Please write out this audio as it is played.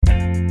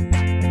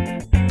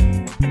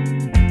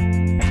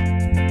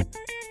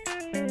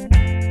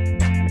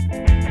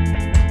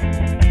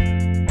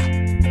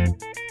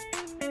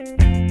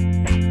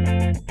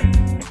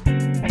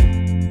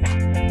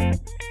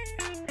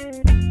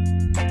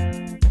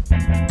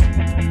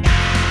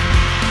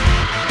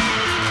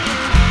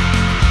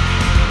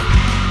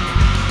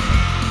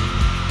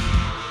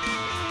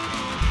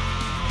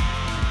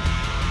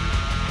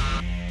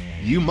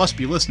You must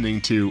be listening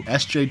to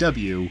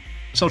SJW,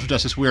 Social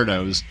Justice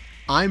Weirdos.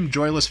 I'm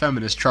joyless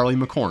feminist Charley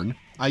McCorn.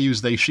 I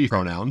use they, she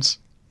pronouns.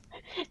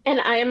 And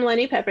I am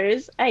Lenny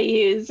Peppers. I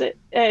use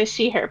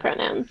she, her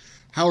pronouns.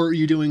 How are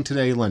you doing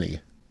today,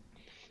 Lenny?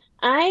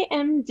 I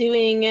am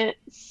doing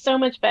so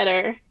much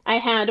better. I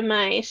had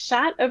my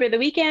shot over the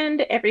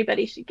weekend.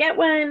 Everybody should get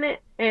one.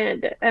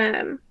 And,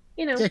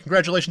 Yeah,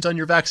 congratulations on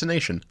your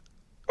vaccination.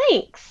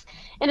 thanks.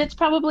 And it's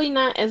probably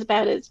not as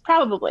bad as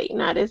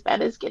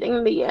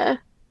getting the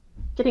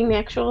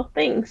actual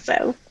thing.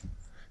 So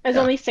I was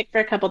only sick for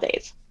a couple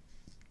days.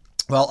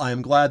 Well, I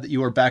am glad that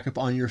you are back up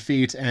on your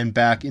feet and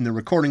back in the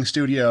recording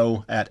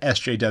studio at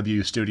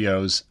SJW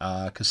Studios,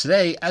 because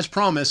today, as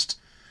promised,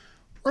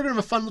 we're going to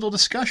have a fun little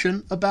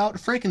discussion about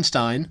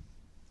Frankenstein,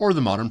 or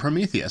the modern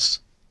Prometheus.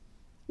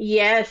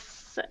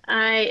 Yes,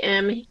 I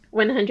am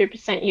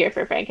 100% here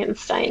for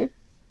Frankenstein.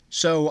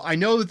 So I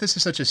know that this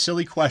is such a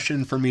silly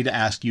question for me to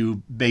ask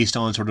you based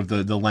on sort of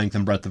the length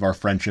and breadth of our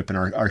friendship and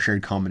our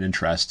shared common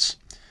interests.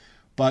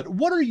 But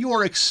what are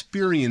your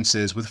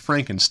experiences with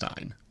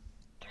Frankenstein?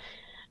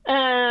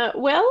 I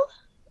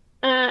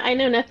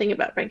know nothing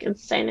about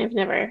Frankenstein. I've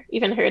never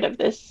even heard of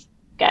this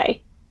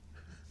guy,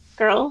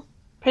 girl,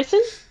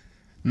 person.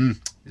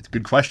 It's a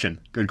good question.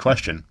 Good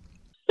question.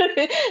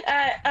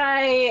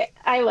 I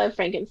love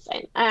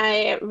Frankenstein.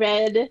 I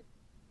read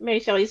Mary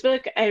Shelley's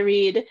book. I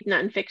read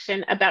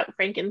nonfiction about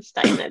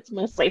Frankenstein that's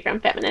mostly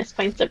from feminist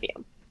points of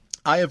view.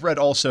 I have read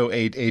also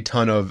a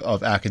ton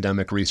of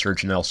academic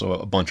research and also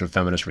a bunch of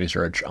feminist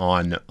research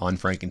on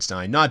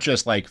Frankenstein, not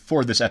just like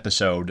for this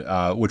episode,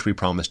 which we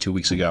promised 2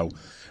 weeks ago,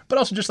 but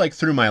also just like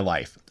through my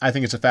life. I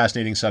think it's a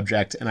fascinating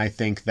subject, and I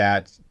think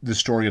that the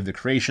story of the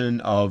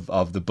creation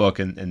of the book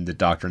and the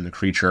Doctor and the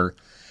Creature,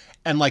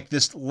 and like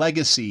this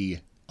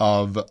legacy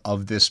of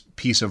this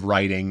piece of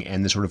writing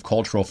and this sort of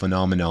cultural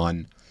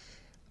phenomenon,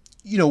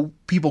 you know,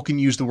 people can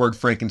use the word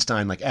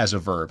Frankenstein like as a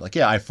verb. Like,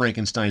 yeah, I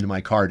Frankensteined my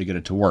car to get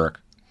it to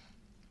work.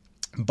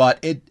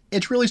 But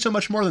it's really so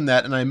much more than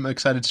that, and I'm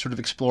excited to sort of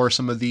explore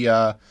some of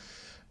the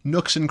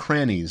nooks and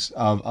crannies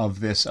of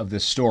this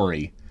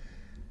story.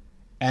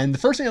 And the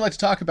first thing I'd like to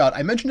talk about,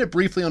 I mentioned it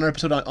briefly on our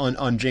episode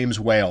on James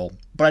Whale,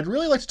 but I'd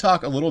really like to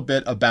talk a little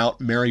bit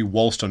about Mary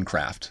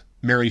Wollstonecraft,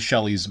 Mary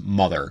Shelley's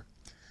mother.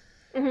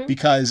 Mm-hmm.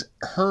 Because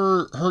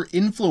her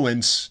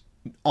influence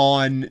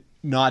on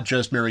not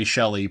just Mary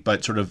Shelley,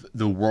 but sort of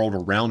the world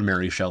around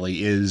Mary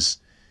Shelley is,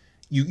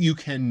 you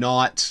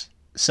cannot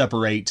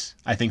separate,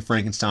 I think,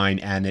 Frankenstein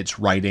and its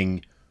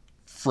writing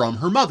from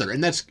her mother.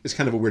 And it's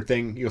kind of a weird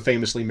thing. You know,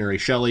 famously, Mary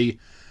Shelley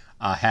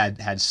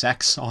had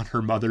sex on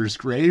her mother's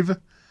grave.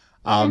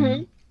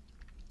 Mm-hmm.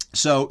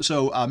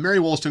 So Mary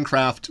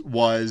Wollstonecraft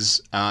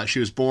was, she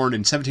was born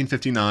in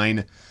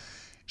 1759.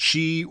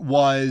 She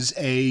was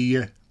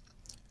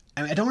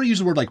I don't want to use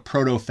the word like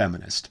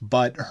proto-feminist,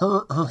 but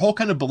her whole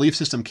kind of belief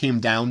system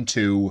came down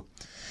to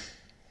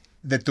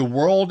that the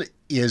world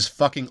is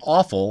fucking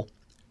awful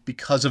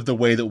because of the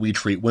way that we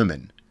treat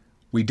women.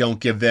 We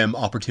don't give them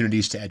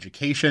opportunities to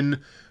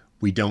education.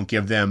 We don't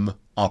give them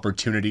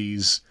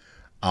opportunities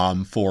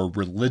for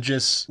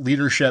religious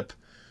leadership.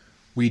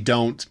 We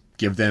don't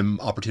give them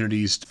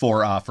opportunities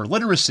for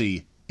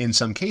literacy in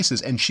some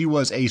cases. And she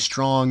was a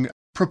strong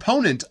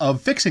proponent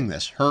of fixing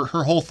this. Her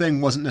whole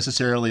thing wasn't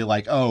necessarily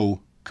like,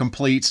 oh,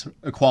 complete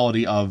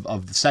equality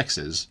of the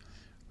sexes.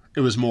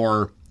 It was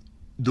more,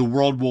 the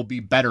world will be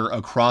better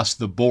across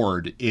the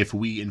board if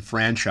we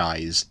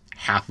enfranchise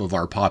half of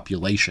our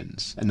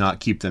populations and not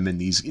keep them in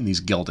these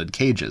gilded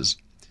cages.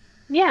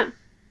 Yeah.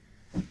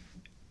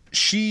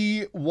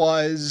 She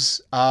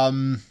was,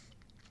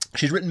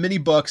 she's written many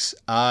books,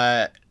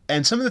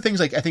 and some of the things,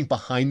 like, I think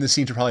behind the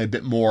scenes are probably a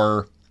bit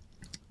more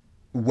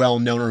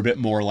well-known or a bit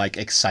more, like,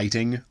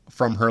 exciting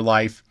from her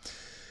life.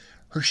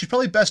 She's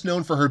probably best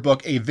known for her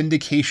book, A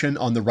Vindication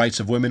on the Rights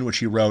of Women, which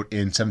she wrote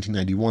in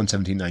 1791,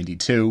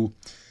 1792.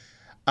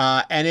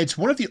 And it's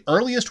one of the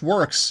earliest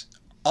works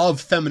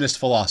of feminist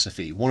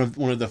philosophy, one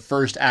of the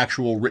first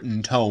actual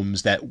written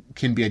tomes that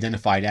can be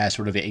identified as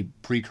sort of a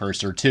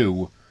precursor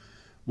to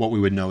what we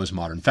would know as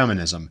modern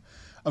feminism.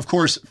 Of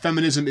course,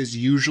 feminism is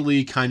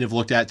usually kind of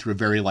looked at through a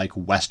very like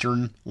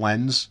Western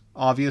lens,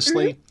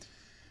 obviously.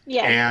 Mm-hmm.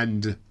 Yeah.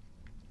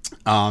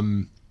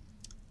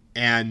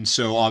 And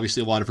so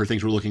obviously a lot of her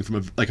things were looking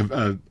from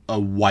a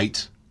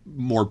white,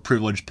 more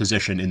privileged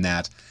position in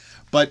that.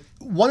 But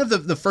one of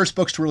the first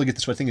books to really get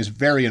this, I think, is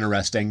very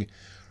interesting.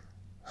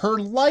 Her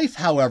life,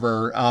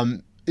 however,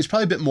 is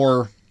probably a bit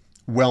more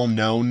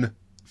well-known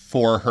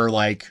for her,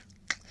 like,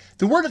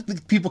 the word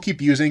that people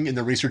keep using in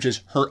the research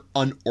is her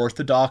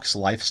unorthodox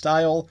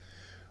lifestyle.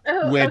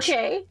 Oh, which,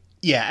 okay.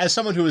 Yeah, as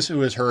someone who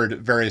has heard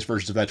various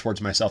versions of that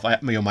towards myself,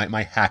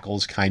 my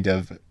hackles kind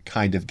of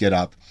get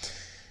up.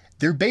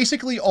 They're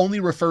basically only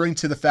referring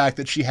to the fact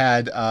that she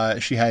had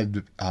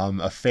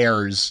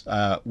affairs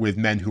with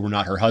men who were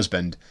not her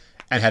husband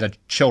and had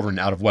children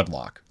out of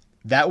wedlock.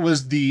 That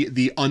was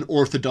the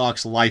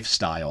unorthodox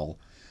lifestyle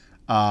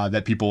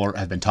that people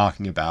have been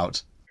talking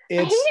about.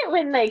 I hate it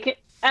when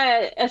like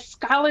a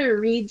scholar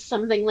reads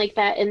something like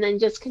that and then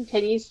just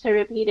continues to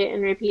repeat it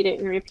and repeat it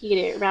and repeat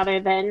it rather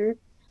than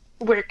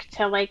work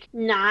to like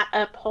not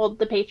uphold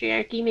the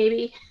patriarchy,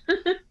 maybe.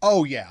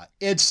 Oh yeah,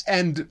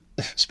 and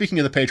speaking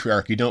of the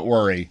patriarchy, don't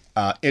worry,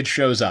 it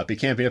shows up. It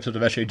can't be an episode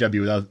of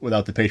SJW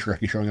without the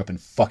patriarchy showing up and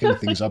fucking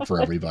things up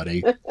for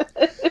everybody.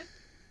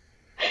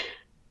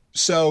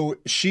 So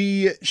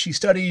she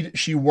studied,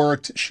 she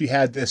worked, she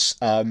had this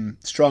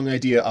strong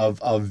idea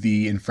of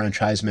the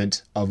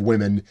enfranchisement of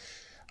women.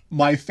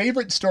 My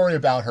favorite story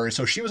about her,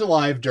 so she was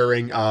alive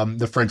during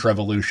the French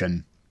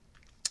Revolution.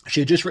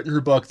 She had just written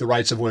her book, The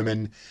Rights of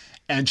Women,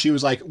 and she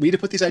was like, we need to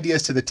put these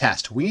ideas to the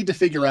test. We need to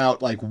figure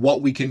out like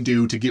what we can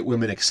do to get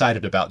women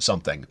excited about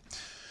something.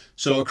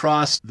 So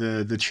across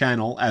the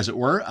channel, as it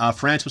were,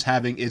 France was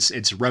having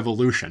its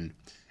revolution.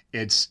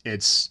 Its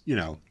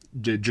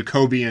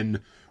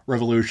Jacobean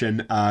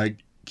revolution.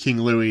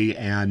 King Louis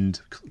and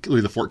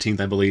Louis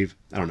XIV, I believe.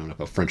 I don't know enough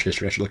about French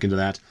history. I should look into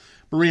that.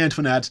 Marie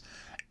Antoinette.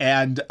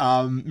 And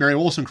Mary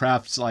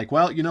Wollstonecraft's like,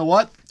 well, you know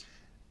what?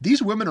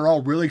 These women are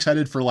all really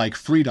excited for like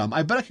freedom.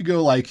 I bet I could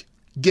go like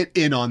get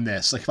in on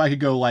this. Like if I could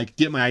go like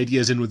get my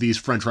ideas in with these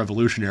French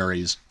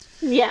revolutionaries.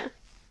 Yeah.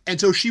 And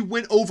so she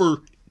went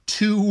over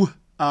to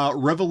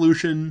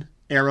Revolution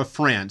era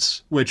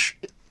France, which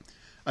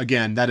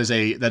again, that is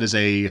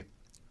a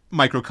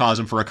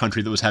microcosm for a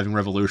country that was having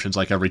revolutions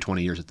like every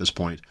 20 years at this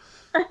point.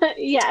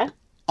 Yeah.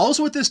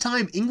 Also at this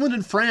time, England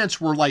and France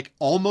were like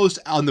almost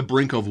on the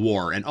brink of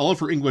war, and all of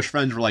her English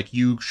friends were like,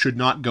 you should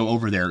not go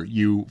over there,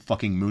 you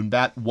fucking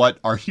moonbat. What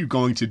are you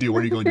going to do?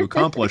 What are you going to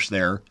accomplish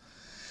there?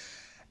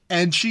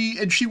 And she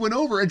went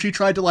over and she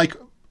tried to like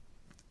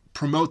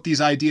promote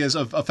these ideas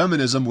of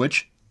feminism,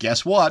 which,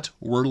 guess what,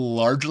 were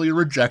largely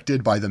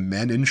rejected by the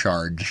men in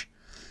charge.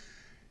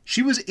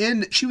 She was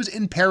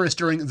in Paris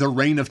during the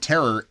Reign of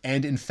Terror,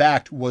 and in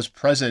fact was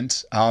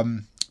present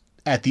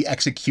at the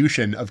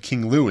execution of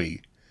King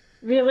Louis.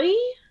 Really?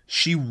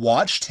 She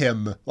watched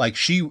him, like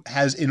she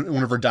has in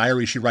one of her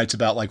diaries, she writes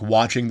about like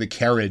watching the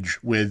carriage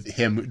with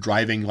him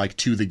driving like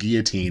to the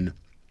guillotine.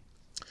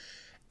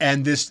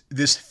 And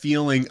this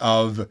feeling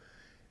of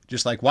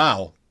just like,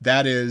 wow,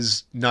 that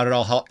is not at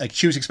all how, like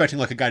she was expecting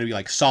like a guy to be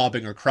like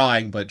sobbing or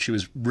crying, but she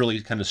was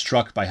really kind of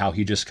struck by how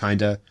he just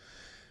kind of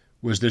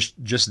was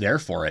just there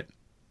for it,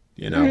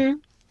 you know?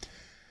 Mm-hmm.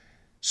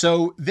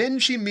 So then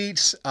she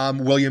meets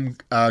William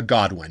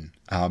Godwin.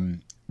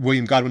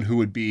 William Godwin, who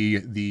would be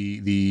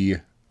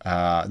the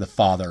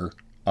father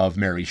of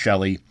Mary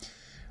Shelley.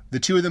 The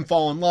two of them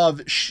fall in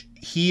love.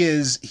 He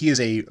is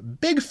a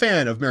big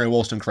fan of Mary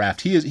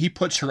Wollstonecraft. He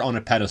puts her on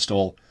a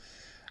pedestal.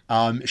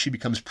 She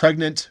becomes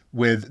pregnant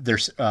with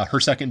her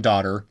second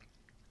daughter,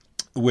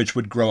 which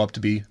would grow up to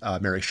be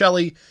Mary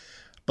Shelley.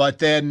 But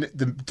then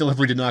the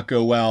delivery did not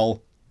go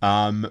well.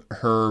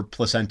 Her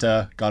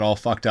placenta got all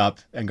fucked up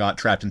and got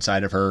trapped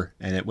inside of her,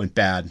 and it went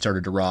bad and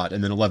started to rot.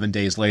 And then 11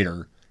 days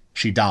later,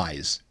 she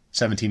dies,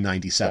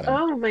 1797.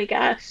 Oh my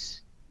gosh.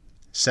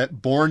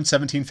 Born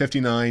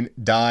 1759,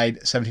 died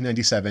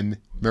 1797.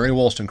 Mary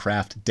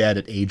Wollstonecraft, dead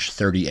at age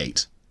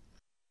 38.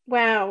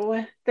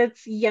 Wow,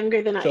 that's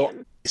younger than I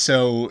am.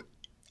 So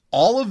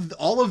all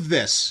of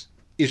this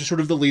is just sort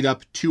of the lead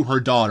up to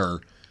her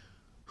daughter,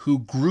 who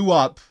grew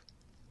up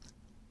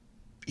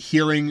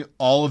hearing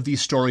all of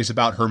these stories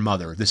about her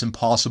mother, this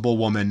impossible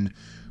woman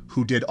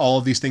who did all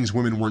of these things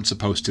women weren't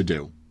supposed to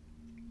do.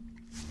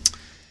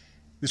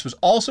 This was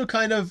also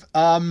kind of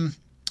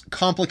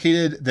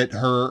complicated that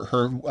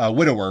her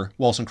widower,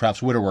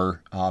 Wollstonecraft's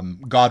widower,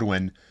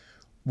 Godwin,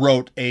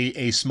 wrote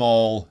a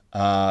small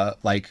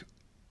like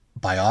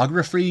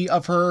biography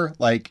of her.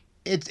 Like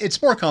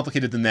it's more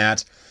complicated than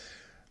that.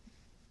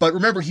 But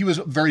remember, he was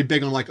very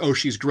big on like, oh,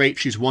 she's great,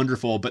 she's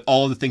wonderful. But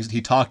all of the things that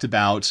he talked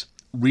about,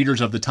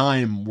 readers of the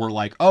time were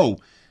like, oh,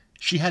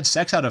 she had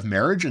sex out of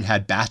marriage and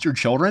had bastard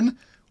children?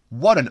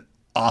 What an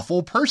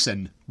awful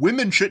person.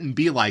 Women shouldn't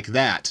be like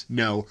that.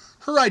 No,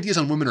 her ideas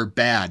on women are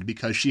bad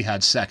because she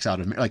had sex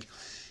out of marriage. Like,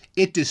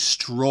 it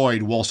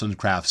destroyed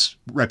Wollstonecraft's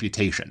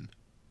reputation.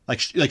 Like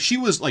she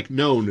was like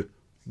known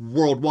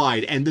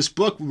worldwide. And this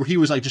book where he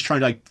was like just trying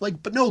to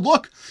like, but no,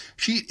 look,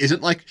 she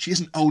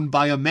isn't owned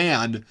by a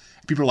man.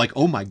 People are like,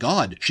 oh my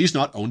God, she's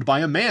not owned by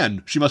a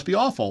man. She must be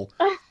awful.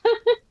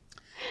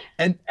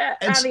 And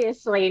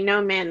obviously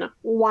no man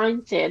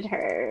wanted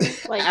her.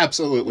 Like,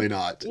 absolutely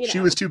not. She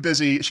was too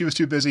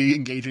busy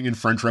engaging in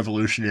French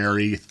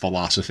revolutionary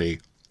philosophy.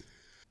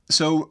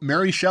 So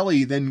Mary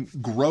Shelley then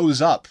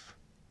grows up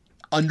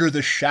under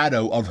the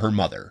shadow of her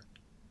mother.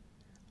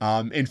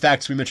 In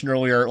fact, as we mentioned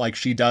earlier, like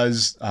she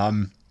does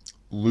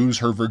lose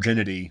her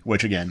virginity,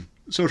 which again,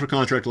 social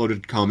contract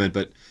loaded comment,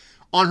 but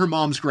on her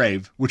mom's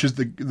grave, which is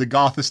the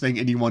gothest thing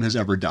anyone has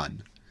ever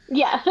done.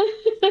 Yeah.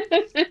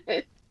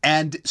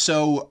 And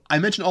so I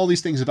mentioned all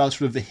these things about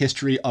sort of the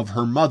history of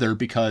her mother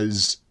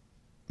because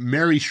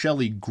Mary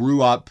Shelley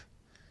grew up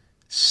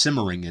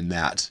simmering in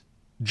that,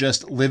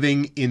 just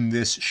living in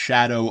this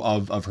shadow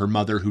of her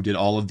mother who did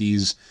all of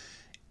these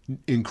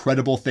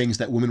incredible things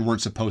that women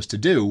weren't supposed to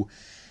do.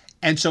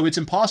 And so it's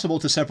impossible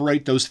to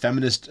separate those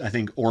feminist, I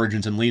think,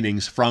 origins and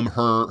leanings from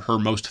her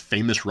most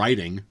famous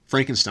writing,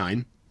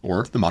 Frankenstein,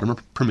 or the modern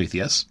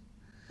Prometheus.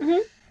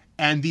 Mm-hmm.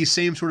 And these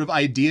same sort of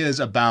ideas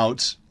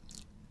about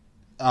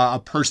a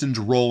person's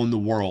role in the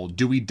world.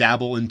 Do we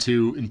dabble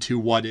into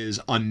what is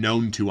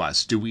unknown to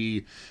us? Do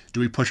we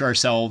push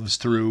ourselves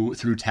through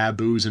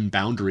taboos and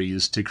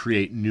boundaries to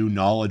create new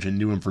knowledge and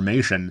new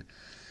information?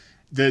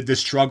 The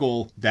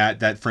struggle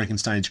that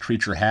Frankenstein's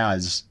creature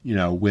has,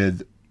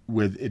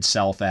 with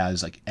itself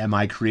as like, am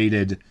I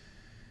created?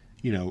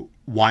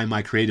 Why am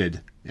I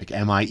created? Like,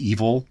 am I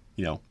evil?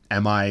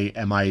 Am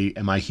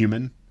I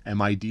human?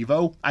 Am I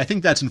Devo? I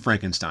think that's in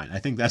Frankenstein. I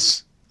think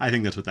that's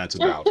what that's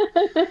about.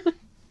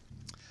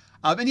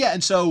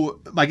 And so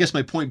I guess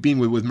my point being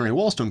with Mary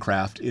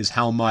Wollstonecraft is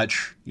how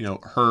much,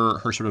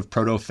 her sort of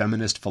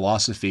proto-feminist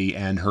philosophy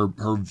and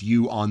her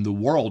view on the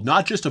world,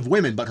 not just of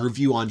women, but her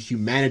view on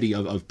humanity,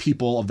 of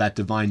people, of that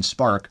divine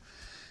spark,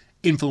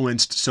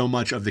 influenced so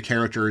much of the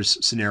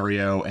characters,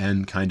 scenario,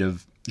 and kind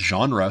of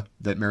genre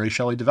that Mary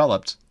Shelley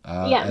developed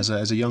as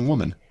a young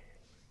woman.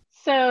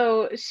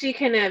 So she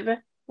kind of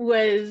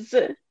was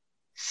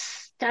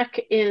stuck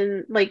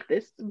in like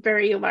this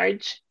very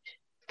large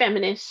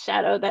feminist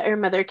shadow that her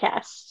mother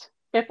cast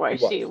before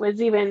she's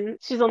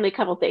only a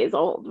couple days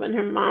old when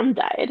her mom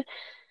died.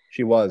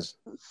 She was.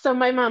 So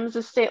my mom's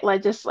a state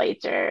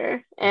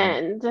legislator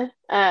and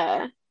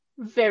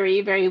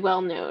very, very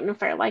well known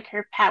for like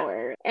her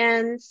power.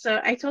 And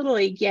so I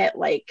totally get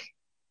like,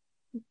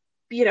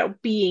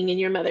 being in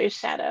your mother's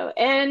shadow.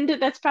 And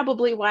that's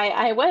probably why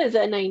I was a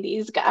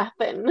 90s goth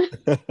and,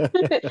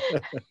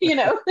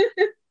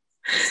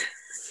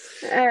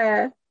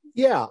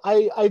 Yeah,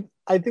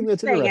 I think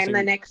that's interesting. I'm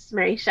the next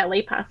Mary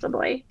Shelley,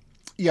 possibly.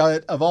 Yeah,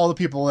 of all the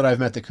people that I've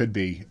met that could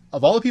be,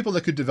 of all the people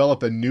that could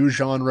develop a new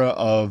genre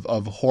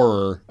of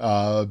horror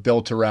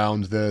built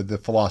around the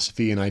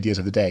philosophy and ideas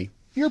of the day,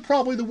 you're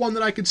probably the one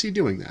that I could see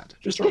doing that.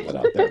 Just throwing that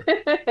out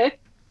there.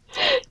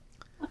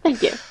 Well,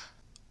 thank you.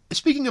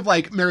 Speaking of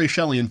like Mary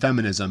Shelley and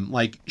feminism,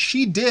 like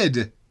she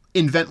did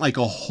invent like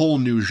a whole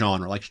new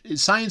genre. Like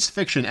science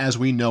fiction as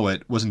we know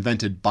it was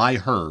invented by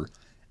her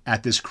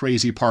at this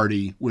crazy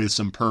party with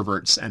some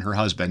perverts and her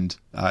husband,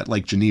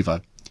 Lake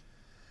Geneva.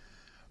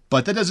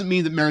 But that doesn't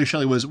mean that Mary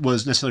Shelley was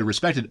necessarily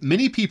respected.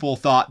 Many people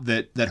thought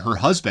that her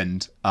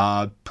husband,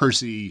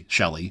 Percy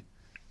Shelley,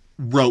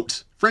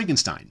 wrote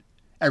Frankenstein.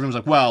 Everyone's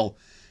like, well,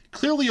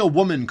 clearly a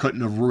woman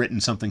couldn't have written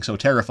something so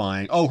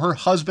terrifying. Oh, her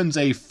husband's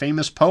a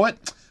famous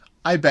poet?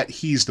 I bet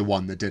he's the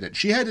one that did it.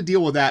 She had to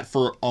deal with that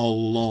for a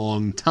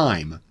long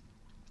time.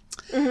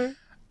 Mm-hmm.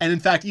 And in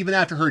fact, even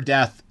after her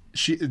death,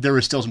 there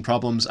was still some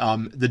problems.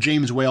 The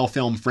James Whale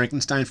film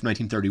Frankenstein from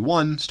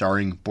 1931,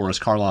 starring Boris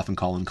Karloff and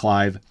Colin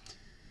Clive.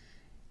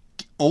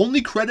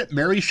 Only credit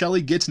Mary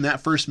Shelley gets in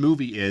that first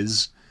movie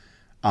is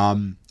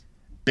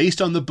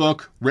based on the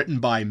book written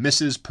by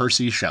Mrs.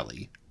 Percy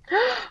Shelley.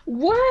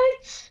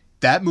 What?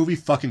 That movie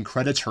fucking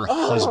credits her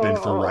husband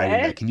for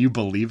writing it. Can you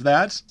believe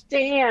that?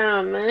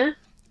 Damn.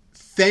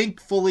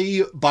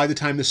 Thankfully, by the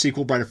time the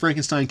sequel, Bride of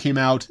Frankenstein, came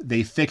out,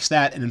 they fixed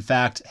that and, in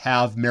fact,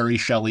 have Mary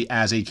Shelley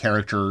as a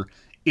character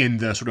in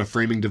the sort of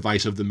framing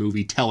device of the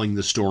movie telling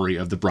the story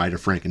of the Bride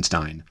of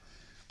Frankenstein.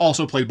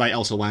 Also played by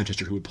Elsa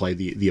Lanchester, who would play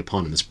the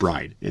eponymous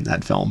bride in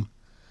that film.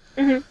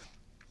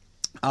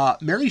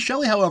 Mm-hmm. Mary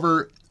Shelley,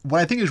 however, what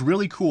I think is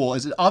really cool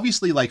is that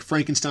obviously, like,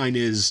 Frankenstein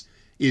is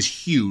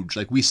huge.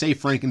 Like, we say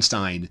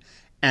Frankenstein,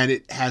 and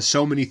it has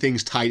so many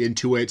things tied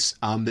into it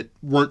that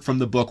weren't from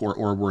the book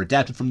or were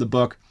adapted from the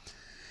book.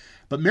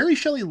 But Mary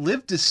Shelley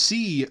lived to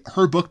see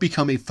her book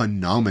become a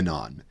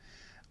phenomenon.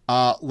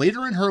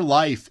 Later in her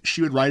life,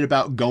 she would write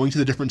about going to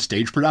the different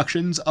stage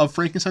productions of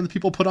Frankenstein that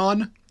people put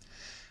on.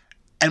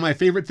 And my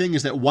favorite thing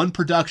is that one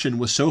production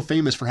was so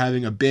famous for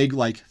having a big,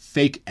 like,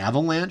 fake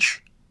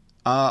avalanche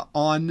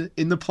in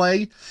the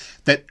play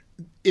that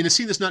in a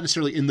scene that's not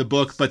necessarily in the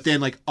book, but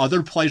then, like,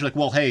 other plays are like,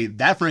 well, hey,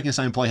 that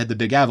Frankenstein play had the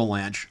big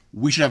avalanche.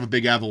 We should have a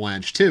big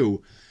avalanche,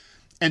 too.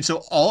 And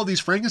so all of these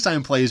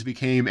Frankenstein plays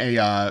became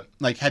had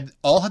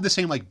the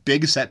same, like,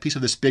 big set piece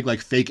of this big, like,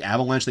 fake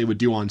avalanche they would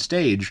do on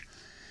stage,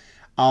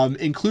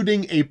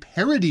 including a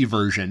parody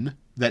version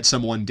that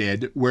someone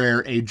did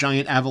where a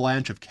giant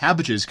avalanche of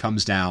cabbages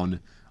comes down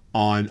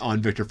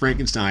on Victor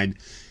Frankenstein.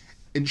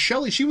 And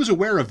Shelley, she was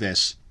aware of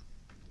this.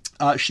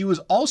 She was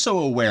also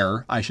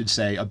aware, I should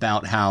say,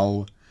 about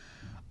how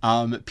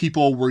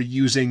people were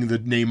using the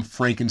name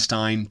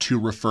Frankenstein to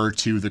refer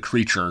to the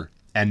creature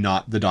and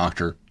not the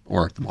doctor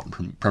or the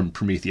modern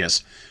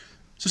Prometheus.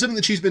 So something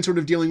that she's been sort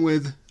of dealing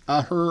with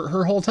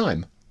her whole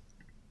time.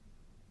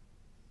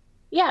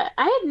 Yeah,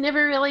 I had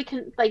never really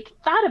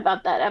thought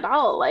about that at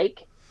all.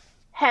 Like,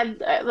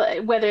 had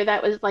whether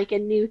that was like a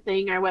new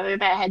thing or whether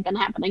that had been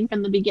happening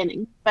from the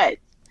beginning. But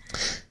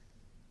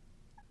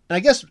and I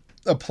guess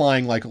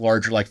applying like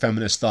larger like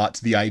feminist thought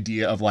to the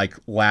idea of like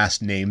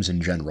last names in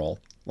general,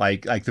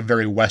 like the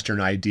very Western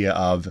idea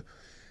of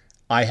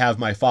I have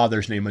my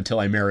father's name until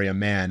I marry a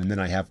man, and then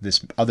I have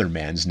this other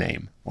man's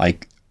name.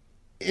 Like,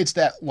 it's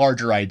that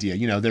larger idea.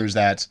 You know, there's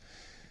that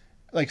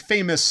like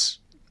famous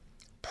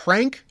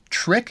prank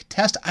trick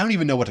test. I don't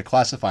even know what to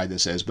classify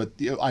this as, but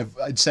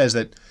it says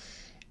that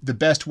the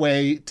best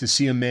way to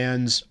see a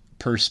man's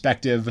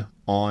perspective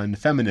on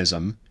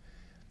feminism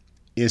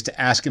is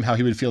to ask him how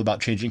he would feel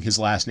about changing his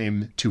last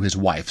name to his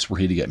wife's were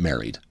he to get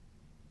married.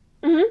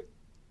 Mm-hmm.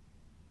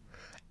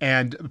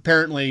 And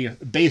apparently,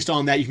 based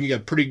on that, you can get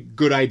a pretty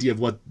good idea of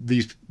what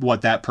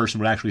that person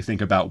would actually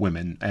think about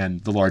women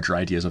and the larger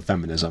ideas of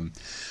feminism.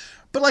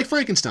 But like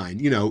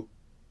Frankenstein,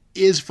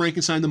 is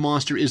Frankenstein the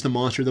monster? Is the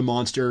monster the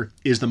monster?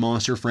 Is the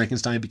monster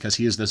Frankenstein because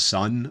he is the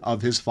son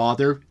of his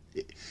father?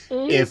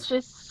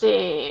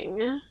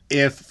 Interesting.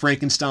 If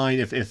Frankenstein,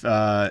 if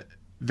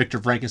Victor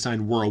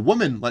Frankenstein were a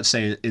woman, let's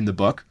say in the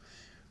book,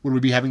 would we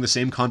be having the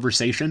same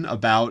conversation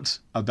about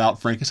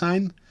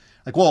Frankenstein?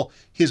 Like, well,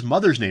 his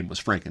mother's name was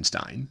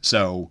Frankenstein,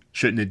 so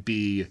shouldn't it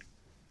be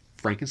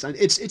Frankenstein?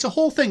 It's a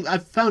whole thing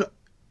I've found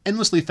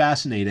endlessly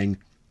fascinating.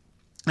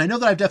 I know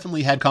that I've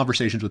definitely had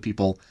conversations with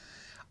people.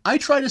 I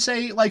try to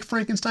say, like,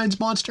 Frankenstein's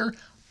monster.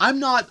 I'm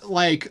not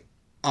like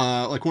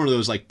one of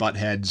those, like,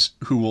 buttheads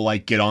who will,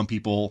 like, get on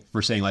people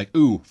for saying, like,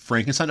 ooh,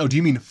 Frankenstein? Oh, do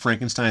you mean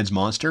Frankenstein's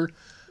monster?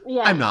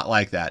 Yeah. I'm not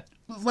like that.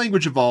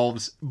 Language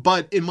evolves,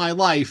 but in my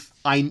life,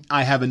 I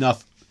have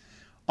enough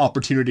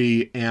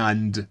opportunity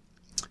and,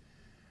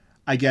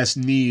 I guess,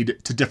 need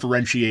to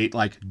differentiate,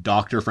 like,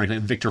 Dr.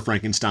 Frankenstein, Victor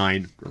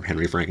Frankenstein, or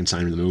Henry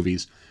Frankenstein in the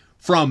movies,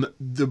 from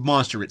the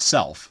monster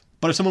itself.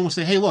 But if someone will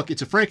say, hey, look,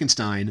 it's a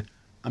Frankenstein,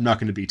 I'm not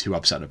going to be too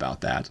upset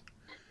about that.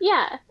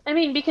 Yeah, I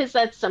mean, because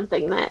that's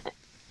something that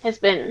has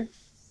been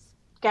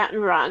gotten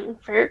wrong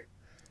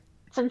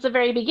since the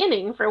very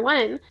beginning, for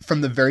one.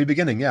 From the very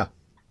beginning, yeah.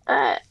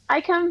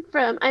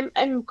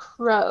 I'm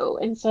Crow,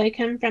 and so I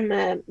come from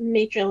a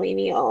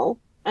matrilineal,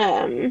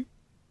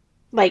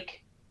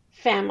 like,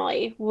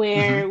 family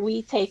where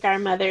we take our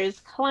mother's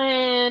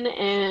clan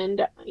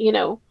and,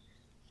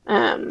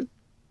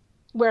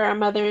 where our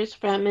mother's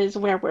from is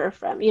where we're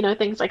from,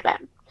 things like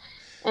that.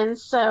 And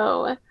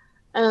so,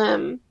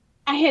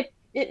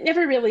 it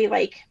never really,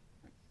 like,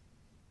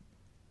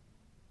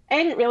 I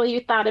hadn't really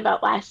thought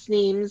about last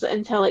names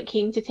until it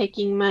came to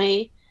taking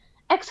my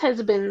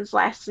ex-husband's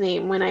last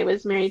name when I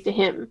was married to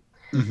him.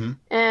 Mm-hmm.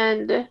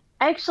 And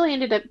I actually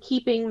ended up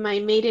keeping my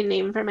maiden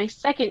name for my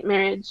second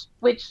marriage,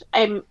 which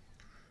I'm,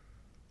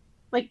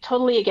 like,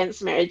 totally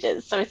against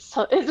marriages. So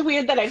it's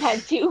weird that I've had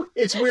two.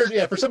 It's weird,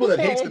 yeah. For someone that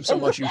hates them so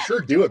much, you sure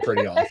do it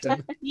pretty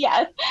often.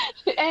 Yeah.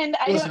 And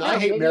I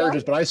hate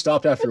marriages, but I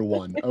stopped after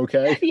one,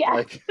 okay? Yeah.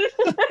 Like,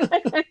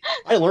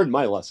 I learned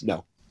my lesson.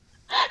 No.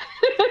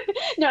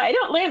 No, I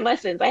don't learn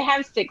lessons. I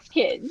have 6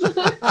 kids.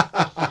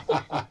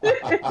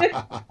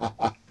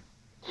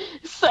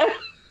 So,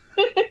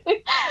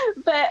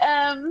 but,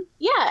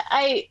 yeah,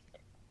 I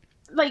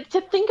like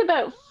to think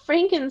about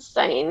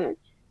Frankenstein,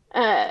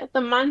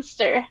 the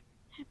monster,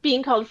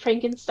 being called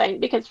Frankenstein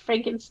because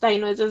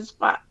Frankenstein was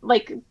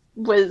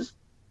was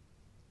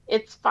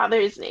its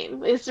father's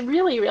name. It's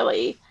really,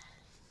 really,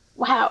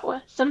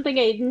 wow, something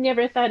I'd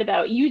never thought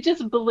about. You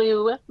just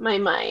blew my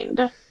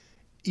mind.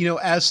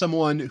 As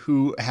someone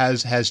who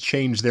has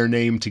changed their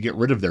name to get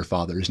rid of their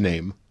father's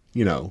name,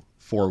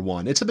 for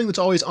one, it's something that's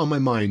always on my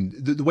mind.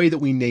 The way that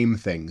we name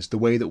things, the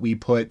way that we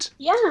put,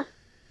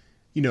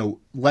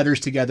 letters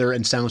together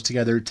and sounds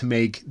together to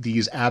make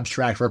these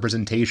abstract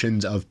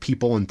representations of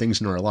people and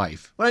things in our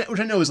life. Which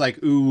I know is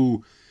like,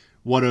 ooh,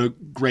 what a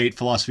great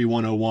Philosophy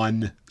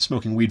 101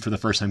 smoking weed for the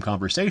first time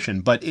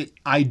conversation. But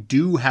I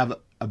do have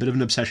a bit of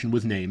an obsession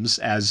with names,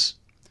 as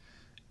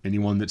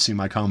anyone that's seen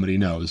my comedy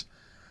knows.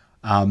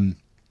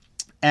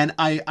 And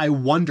I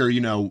wonder,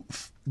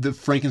 the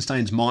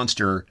Frankenstein's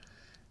monster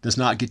does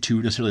not get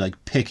to necessarily,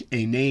 like, pick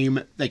a name.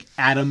 Like,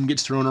 Adam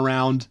gets thrown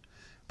around,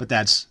 but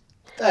that's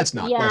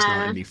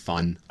not any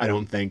fun, I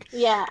don't think.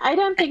 Yeah, I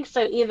don't think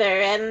so either.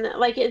 And,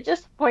 like, it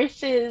just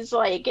forces,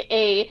 like,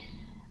 a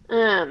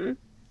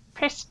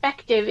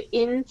perspective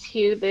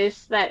into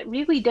this that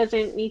really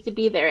doesn't need to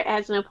be there. It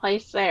has no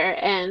place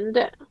there.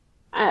 And,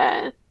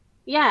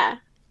 yeah.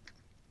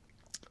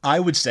 I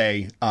would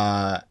say,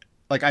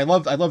 like, I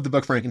love the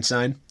book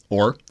Frankenstein,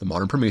 or The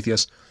Modern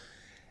Prometheus,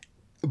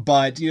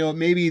 but,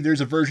 maybe there's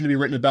a version to be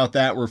written about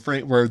that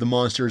where the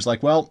monster is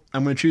like, well,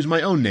 I'm going to choose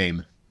my own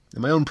name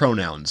and my own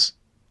pronouns.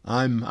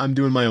 I'm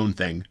doing my own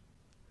thing.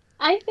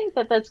 I think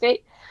that's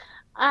great.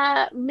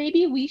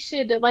 Maybe we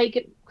should,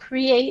 like,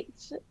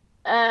 create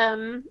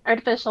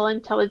artificial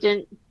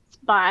intelligence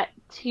bot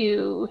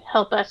to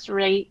help us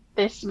write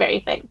this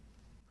very thing.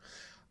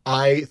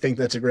 I think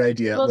that's a great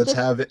idea. Let's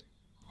have it.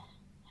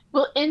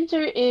 We'll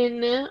enter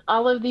in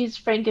all of these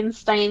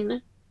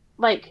Frankenstein,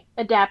 like,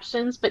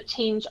 adaptions, but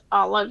change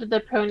all of the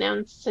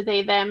pronouns to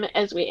they, them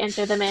as we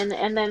enter them in,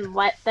 and then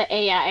let the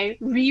AI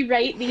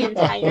rewrite the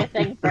entire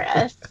thing for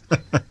us.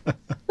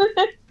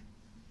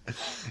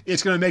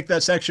 It's going to make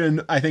that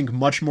section, I think,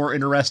 much more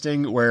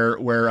interesting, where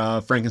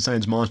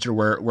Frankenstein's monster,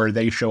 where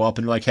they show up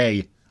and they're like,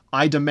 hey,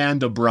 I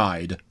demand a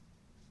bride.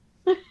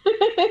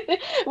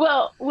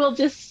 Well, we'll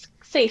just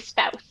say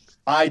spouse.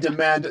 I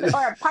demand...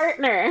 Or a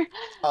partner.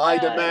 I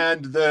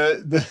demand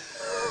the...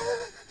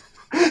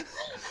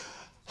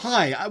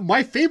 Hi,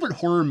 my favorite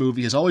horror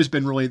movie has always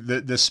been really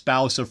the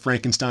spouse of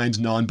Frankenstein's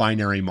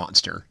non-binary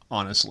monster,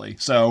 honestly.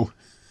 So,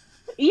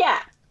 Yeah.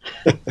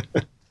 and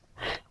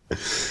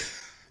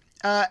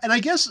I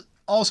guess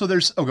also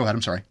there's... Oh, go ahead.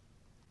 I'm sorry.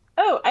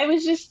 Oh, I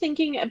was just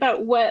thinking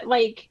about what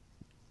like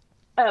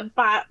a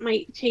bot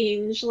might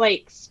change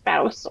like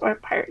spouse or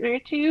partner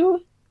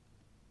to.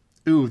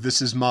 Ooh,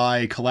 this is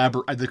my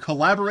the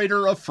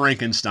collaborator of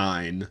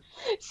Frankenstein.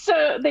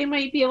 So they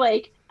might be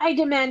like, I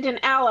demand an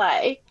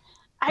ally.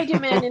 I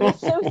demand an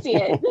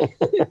associate.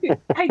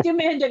 I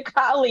demand a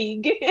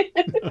colleague.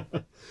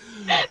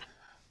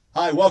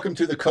 Hi, welcome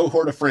to the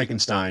cohort of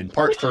Frankenstein,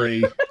 part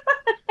 3.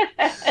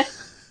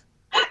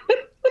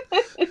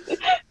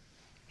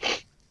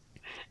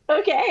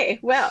 Okay,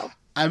 well,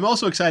 I'm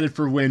also excited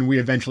for when we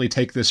eventually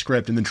take this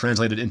script and then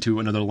translate it into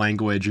another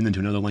language and then to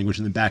another language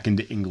and then back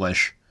into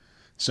English.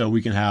 So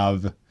we can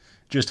have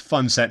just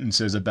fun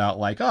sentences about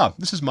like, oh,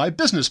 this is my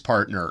business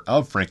partner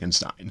of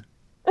Frankenstein.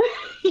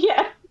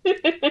 yeah.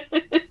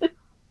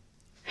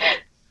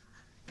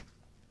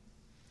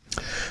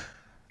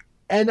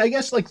 And I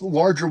guess like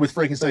larger with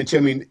Frankenstein too,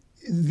 I mean,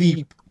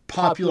 the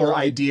popular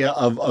idea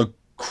of a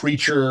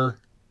creature,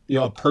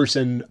 a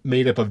person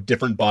made up of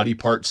different body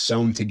parts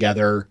sewn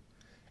together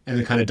and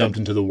then kind of dumped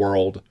into the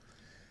world.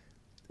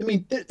 I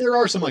mean, there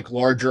are some like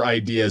larger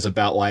ideas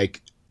about like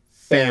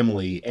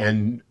family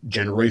and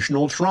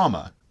generational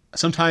trauma.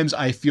 Sometimes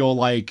I feel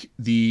like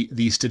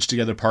the stitched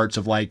together parts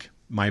of like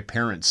my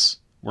parents'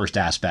 worst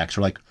aspects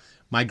or like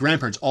my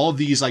grandparents, all of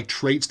these like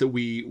traits that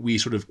we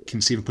sort of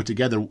conceive and put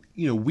together,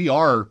 we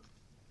are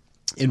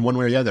in one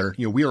way or the other,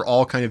 we are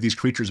all kind of these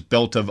creatures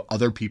built of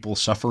other people's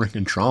suffering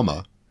and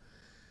trauma.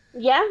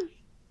 Yeah.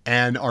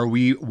 And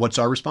what's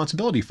our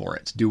responsibility for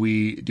it? Do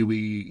we,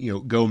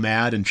 go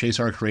mad and chase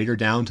our creator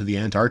down to the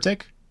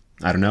Antarctic?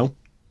 I don't know.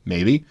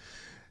 Maybe.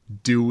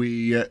 Do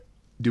we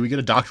get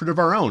a doctorate of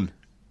our own?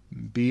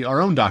 Be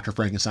our own Dr.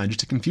 Frankenstein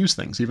just to confuse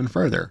things even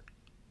further?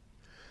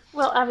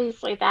 Well,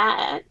 obviously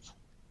that.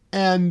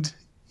 And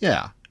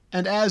yeah.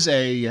 And as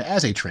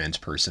a trans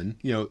person,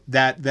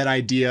 that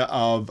idea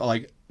of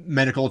like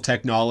medical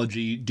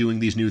technology doing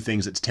these new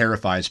things that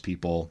terrifies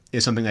people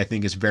is something I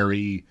think is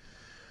very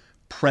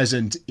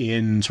present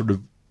in sort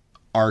of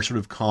our sort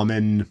of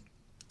common,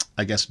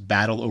 I guess,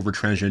 battle over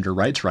transgender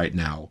rights right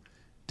now.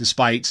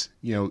 Despite,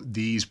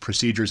 these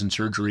procedures and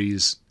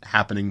surgeries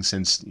happening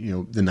since,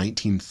 the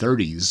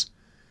 1930s,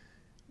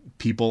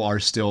 people are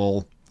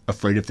still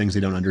afraid of things they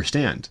don't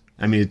understand.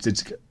 I mean, it's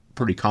a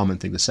pretty common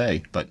thing to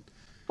say, but...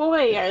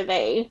 Boy, are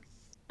they.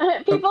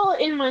 People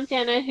in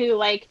Montana who,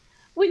 like,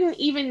 wouldn't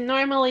even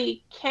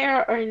normally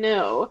care or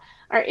know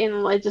are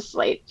in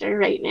legislature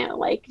right now.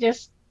 Like,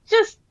 just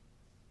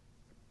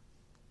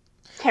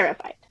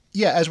terrified.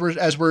 Yeah, as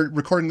we're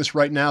recording this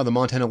right now, the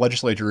Montana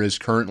legislature is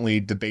currently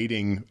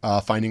debating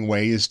finding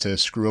ways to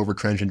screw over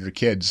transgender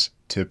kids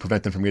to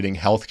prevent them from getting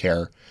health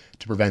care,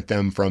 to prevent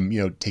them from,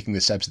 taking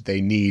the steps that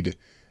they need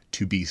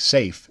to be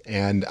safe.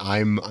 And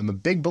I'm a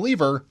big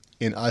believer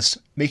in us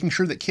making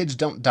sure that kids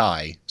don't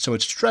die. So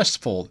it's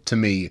stressful to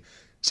me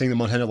seeing the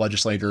Montana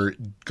legislature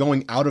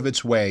going out of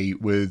its way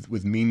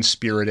with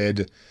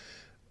mean-spirited,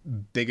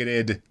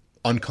 bigoted,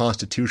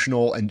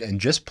 unconstitutional, and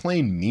just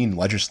plain mean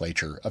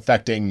legislature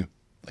affecting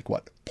like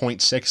what,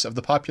 0.6 of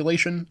the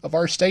population of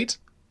our state?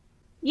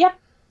 Yep,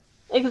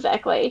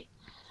 exactly.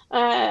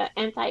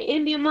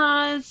 Anti-Indian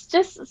laws,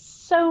 just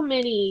so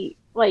many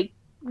like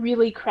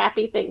really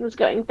crappy things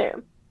going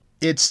through.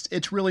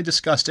 It's really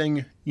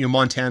disgusting.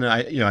 Montana.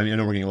 I know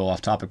we're getting a little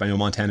off topic, but I know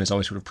Montana has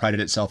always sort of prided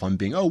itself on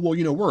being, oh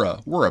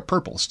well, we're a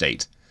purple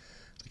state.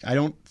 Like, I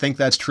don't think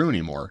that's true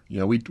anymore.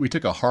 We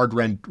took a hard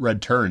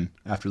red turn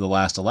after the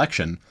last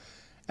election,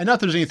 and not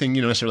that there's anything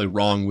necessarily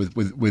wrong with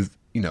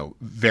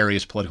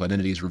various political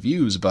identities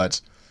reviews, but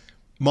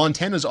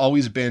Montana's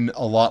always been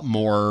a lot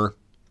more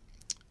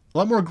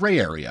gray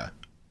area.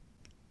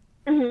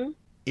 Mm-hmm.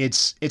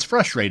 It's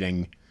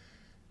frustrating.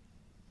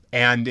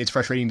 And it's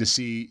frustrating to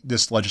see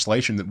this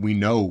legislation that we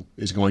know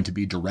is going to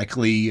be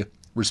directly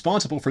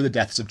responsible for the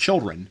deaths of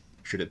children,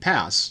 should it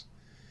pass,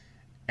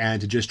 and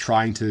to just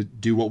trying to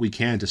do what we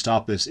can to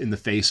stop this in the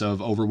face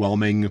of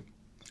overwhelming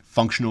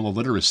functional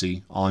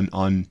illiteracy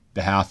on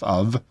behalf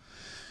of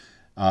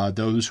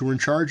those who are in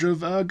charge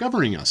of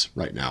governing us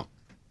right now.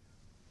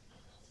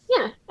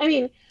 Yeah, I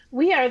mean,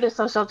 we are the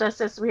social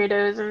justice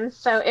weirdos, and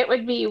so it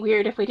would be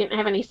weird if we didn't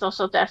have any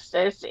social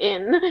justice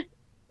in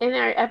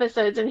our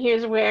episodes. And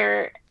here's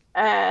where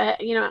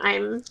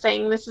I'm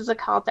saying this is a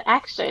call to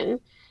action.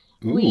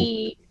 Ooh,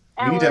 we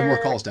need to have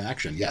more calls to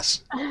action.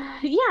 Yes.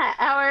 Yeah,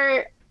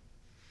 our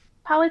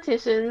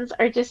politicians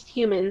are just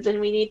humans, and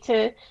we need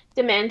to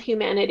demand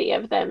humanity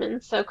of them.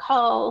 And so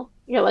call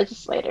your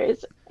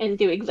legislators and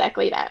do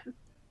exactly that.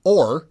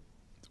 Or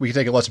we could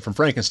take a lesson from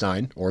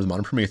Frankenstein or the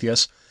modern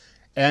Prometheus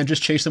and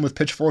just chase them with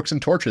pitchforks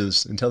and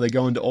torches until they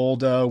go into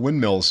old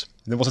windmills.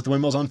 And then we'll set the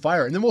windmills on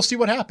fire, and then we'll see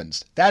what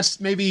happens.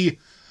 That's maybe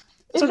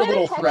sort of a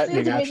little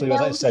threatening, actually,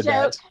 as I said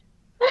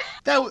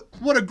joke?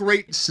 What a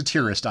great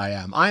satirist I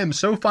am. I am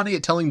so funny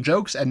at telling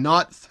jokes and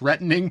not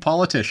threatening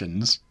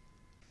politicians.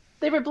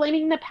 they were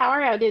blaming the power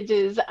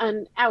outages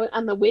out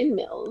on the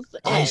windmills,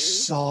 I and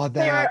saw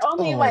there are that.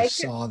 only Oh, I like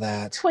saw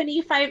that.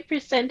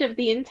 25% of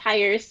the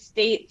entire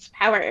state's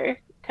power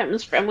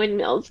comes from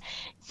windmills.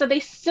 So they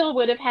still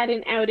would have had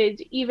an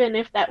outage even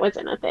if that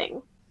wasn't a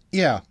thing.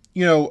 Yeah,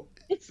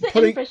 It's the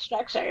putting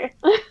infrastructure.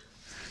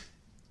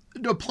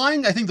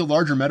 applying, I think, the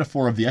larger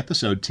metaphor of the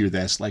episode to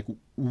this, like,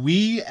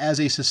 we as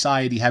a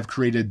society have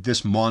created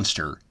this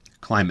monster,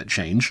 climate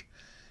change,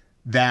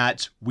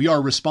 that we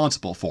are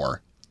responsible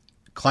for.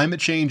 Climate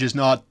change is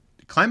not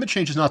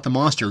the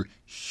monster.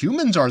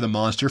 Humans are the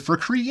monster for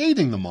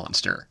creating the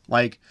monster.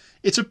 Like,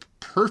 it's a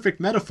perfect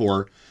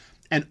metaphor.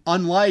 And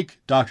unlike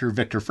Dr.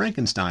 Victor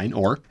Frankenstein,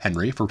 or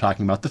Henry, if we're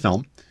talking about the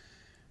film,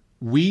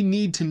 we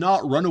need to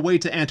not run away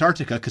to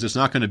Antarctica because it's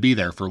not going to be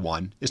there, for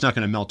one. It's not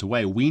going to melt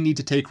away. We need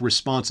to take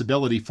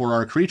responsibility for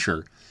our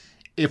creature.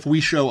 If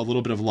we show a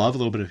little bit of love, a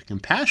little bit of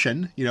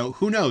compassion,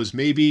 who knows?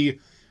 Maybe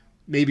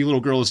little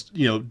girls,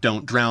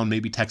 don't drown.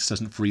 Maybe Texas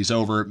doesn't freeze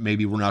over.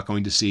 Maybe we're not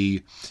going to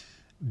see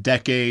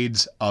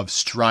decades of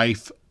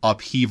strife,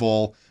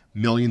 upheaval,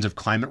 millions of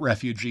climate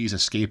refugees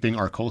escaping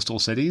our coastal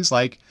cities.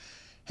 Like,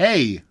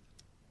 hey,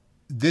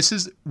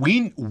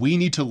 we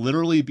need to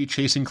literally be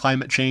chasing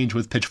climate change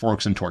with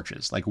pitchforks and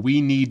torches. Like,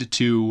 we need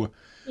to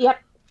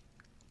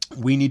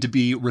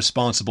be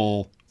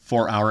responsible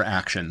for our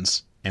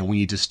actions, and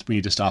we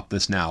need to stop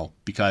this now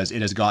because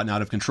it has gotten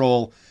out of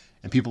control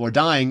and people are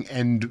dying.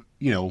 And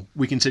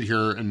we can sit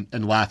here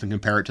and laugh and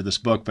compare it to this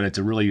book, but it's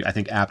a really, I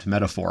think, apt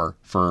metaphor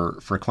for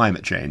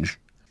climate change.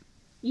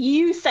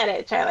 You said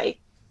it,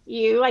 Charlie.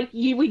 You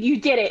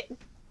did it.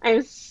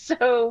 I'm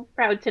so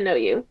proud to know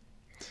you.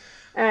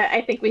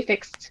 I think we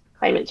fixed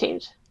climate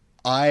change.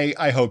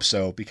 I hope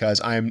so,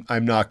 because I'm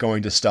not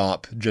going to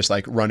stop just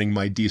like running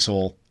my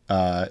diesel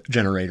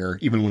generator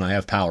even when I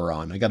have power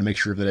on. I got to make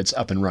sure that it's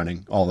up and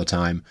running all the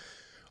time.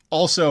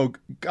 Also,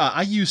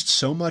 I used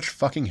so much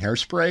fucking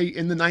hairspray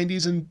in the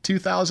 90s and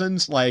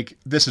 2000s. Like,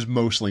 this is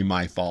mostly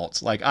my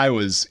fault. Like, I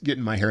was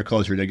getting my hair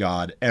closer to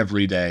God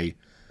every day.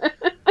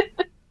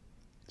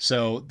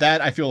 So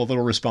that I feel a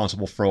little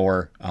responsible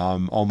for,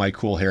 all my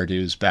cool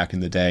hairdos back in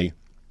the day.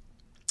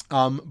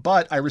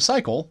 But I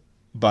recycle.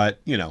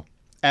 But,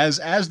 as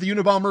the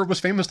Unabomber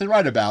was famously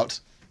right about,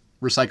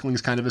 recycling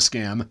is kind of a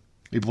scam.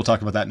 Maybe we'll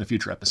talk about that in a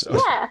future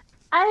episode. Yeah,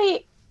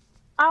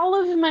 all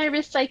of my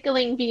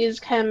recycling views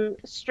come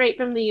straight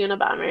from the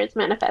Unabomber's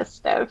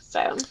manifesto.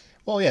 So.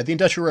 Well, yeah, the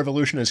Industrial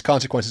Revolution and its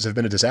consequences have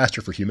been a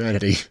disaster for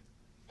humanity.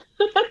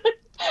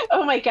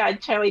 Oh my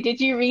God, Charlie, did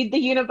you read the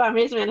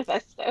Unabomber's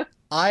manifesto?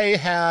 I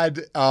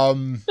had.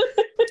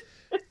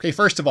 Okay,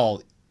 first of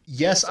all,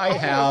 yes, I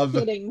have.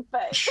 Kidding,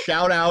 but...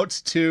 Shout out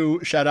to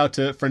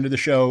friend of the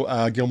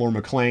show, Gilmore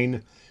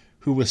McLean,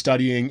 who was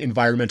studying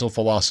environmental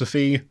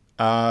philosophy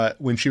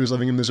when she was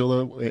living in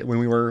Missoula when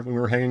we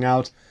were hanging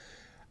out.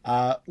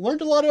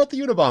 Learned a lot about the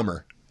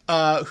Unabomber,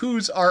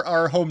 who's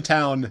our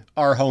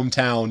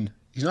hometown.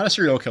 He's not a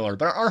serial killer,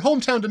 but our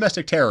hometown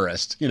domestic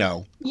terrorist.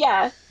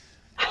 Yeah.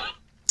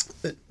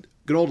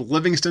 Good old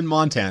Livingston,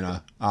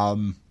 Montana.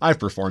 I've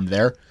performed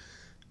there.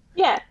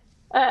 Yeah.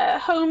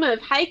 Home of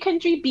high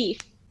country beef.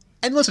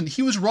 And listen,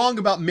 he was wrong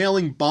about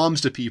mailing bombs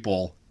to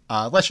people.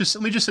 Let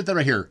me just sit there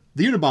right here.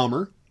 The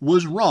Unabomber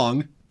was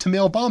wrong to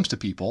mail bombs to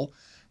people.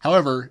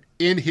 However,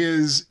 in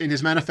his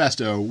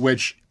manifesto,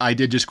 which I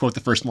did just quote the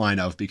first line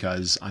of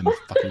because I'm a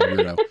fucking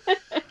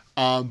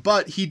weirdo.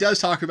 But he does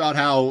talk about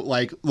how,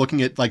 like,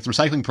 looking at like the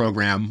recycling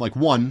program, like,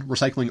 one,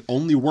 recycling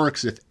only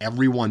works if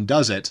everyone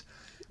does it.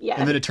 Yeah.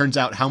 And then it turns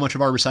out how much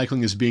of our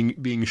recycling is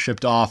being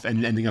shipped off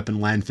and ending up in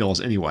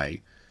landfills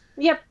anyway.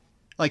 Yep.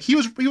 Like, he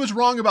was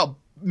wrong about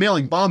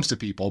mailing bombs to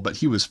people, but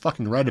he was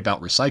fucking right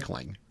about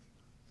recycling.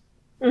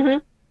 Mm-hmm.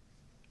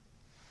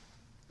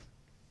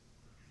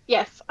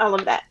 Yes, all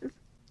of that.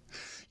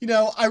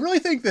 I really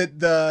think that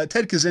the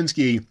Ted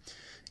Kaczynski,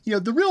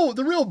 the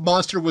real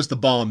monster was the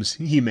bombs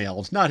he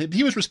mailed. Not him.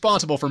 He was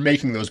responsible for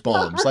making those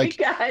bombs. Oh my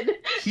God.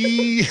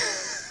 He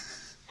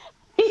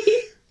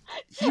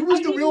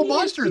was the real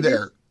monster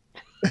there.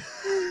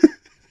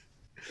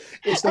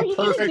 It's the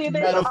perfect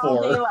metaphor.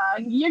 All day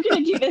long? You're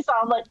going to do this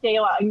all day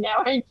long now,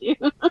 aren't you?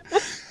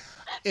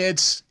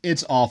 It's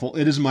awful.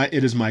 It is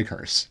my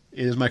curse.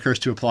 It is my curse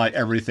to apply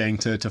everything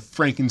to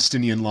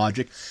Frankensteinian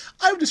logic.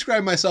 I would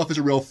describe myself as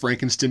a real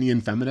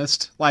Frankensteinian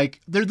feminist. Like,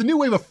 the new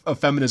wave of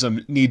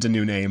feminism needs a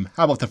new name.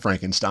 How about the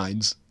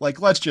Frankensteins? Like,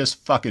 let's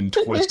just fucking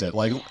twist it.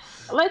 Like,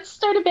 let's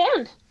start a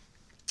band.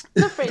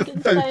 The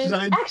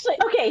Frankensteins. Actually,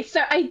 okay,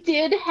 so I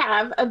did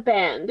have a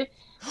band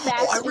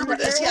back I remember in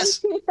the this, early yes.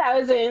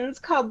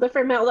 2000s called the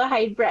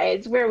Formaldehyde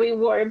Brides, where we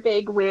wore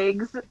big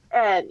wigs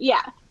and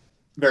yeah.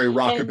 Very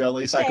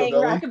rockabilly,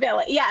 psychobilly.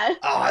 Rockabilly, yeah.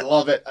 Oh, I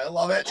love it.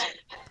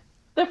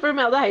 The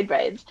Formaldehyde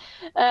Brides.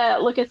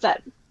 Look us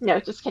up. No,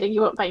 just kidding.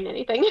 You won't find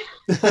anything.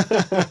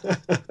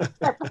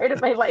 That part of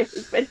my life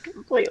has been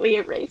completely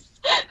erased.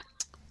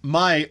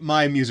 My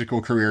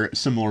musical career,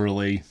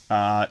 similarly,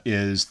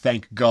 is,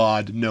 thank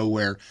God,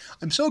 nowhere.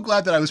 I'm so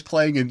glad that I was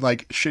playing in,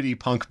 like, shitty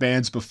punk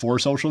bands before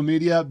social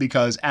media,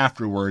 because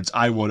afterwards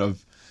I would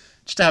have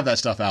just to have that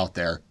stuff out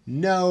there.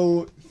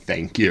 No,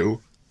 thank you.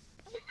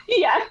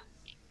 Yeah.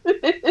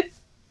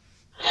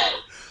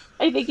 I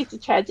think it's a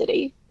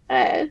tragedy.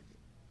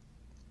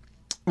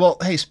 Well,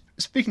 hey,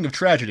 speaking of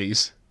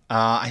tragedies,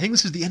 I think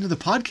this is the end of the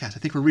podcast. I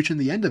think we're reaching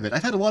the end of it.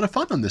 I've had a lot of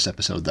fun on this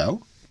episode,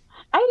 though.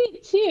 I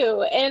did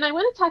too, and I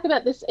want to talk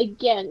about this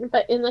again,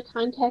 but in the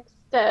context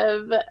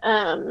of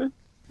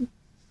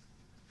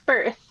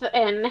birth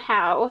and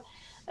how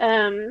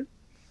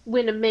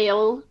when a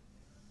male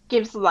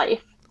gives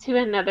life to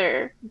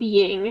another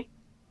being,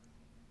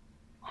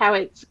 how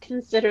it's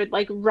considered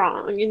like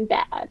wrong and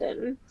bad.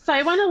 And so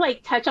I want to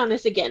like touch on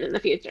this again in the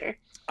future.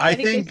 I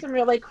think there's some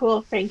really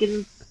cool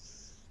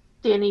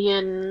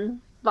Frankensteinian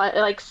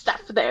like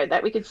stuff there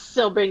that we could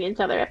still bring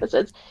into other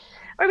episodes.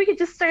 Or we could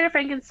just start a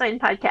Frankenstein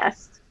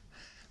podcast.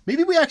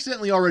 Maybe we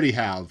accidentally already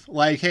have.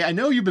 Like, hey, I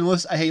know you've been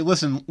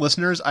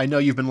listeners, I know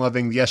you've been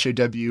loving the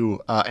SJW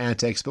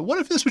antics, but what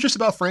if this was just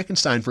about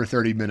Frankenstein for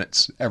 30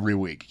 minutes every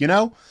week, you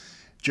know?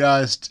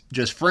 Just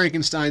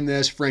Frankenstein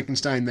this,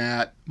 Frankenstein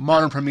that,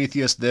 modern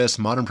Prometheus this,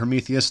 modern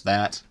Prometheus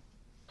that.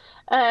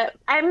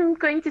 I'm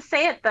going to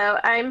say it, though.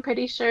 I'm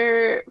pretty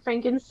sure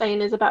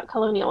Frankenstein is about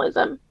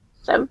colonialism,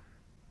 so...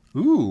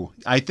 Ooh,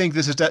 I think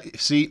this is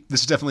this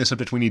is definitely a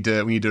subject we need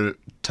to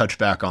touch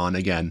back on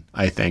again,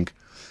 I think.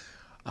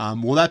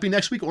 Will that be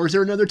next week, or is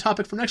there another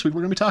topic for next week we're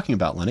going to be talking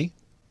about, Lenny?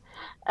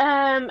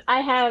 I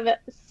have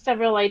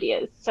several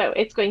ideas, so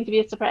it's going to be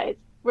a surprise.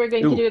 We're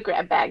going to do a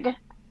grab bag.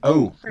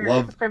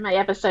 For my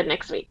episode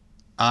next week.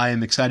 I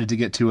am excited to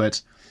get to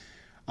it.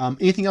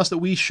 Anything else that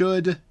we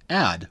should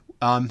add?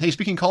 Hey,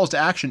 speaking calls to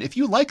action, if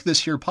you like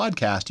this here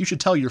podcast, you should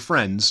tell your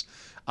friends.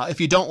 If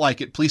you don't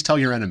like it, please tell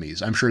your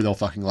enemies. I'm sure they'll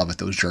fucking love it,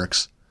 those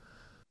jerks.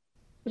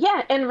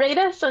 Yeah, and rate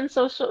us on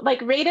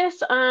rate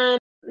us on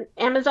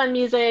Amazon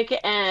Music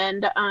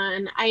and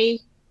on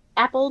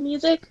Apple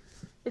Music.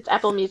 It's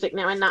Apple Music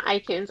now and not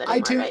iTunes anymore,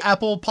 iTunes, right?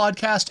 Apple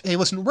Podcast. Hey,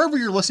 listen, wherever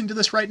you're listening to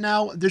this right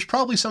now, there's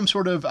probably some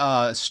sort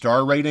of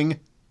star rating.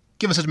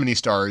 Give us as many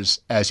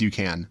stars as you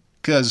can,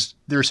 because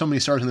there are so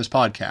many stars in this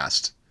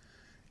podcast.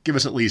 Give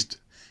us at least...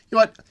 You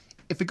know what?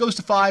 If it goes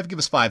to 5, give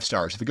us 5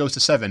 stars. If it goes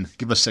to 7,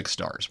 give us 6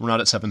 stars. We're not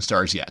at 7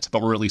 stars yet,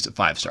 but we're at least at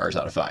 5 stars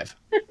out of 5.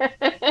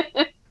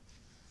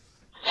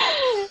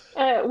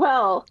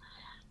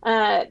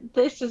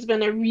 This has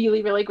been a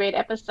really, really great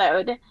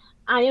episode.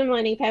 I am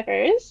Lenny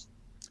Peppers.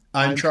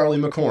 I'm Charley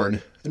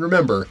McCorn. And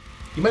remember,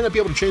 you might not be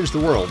able to change the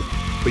world,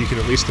 but you can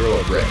at least throw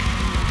a brick.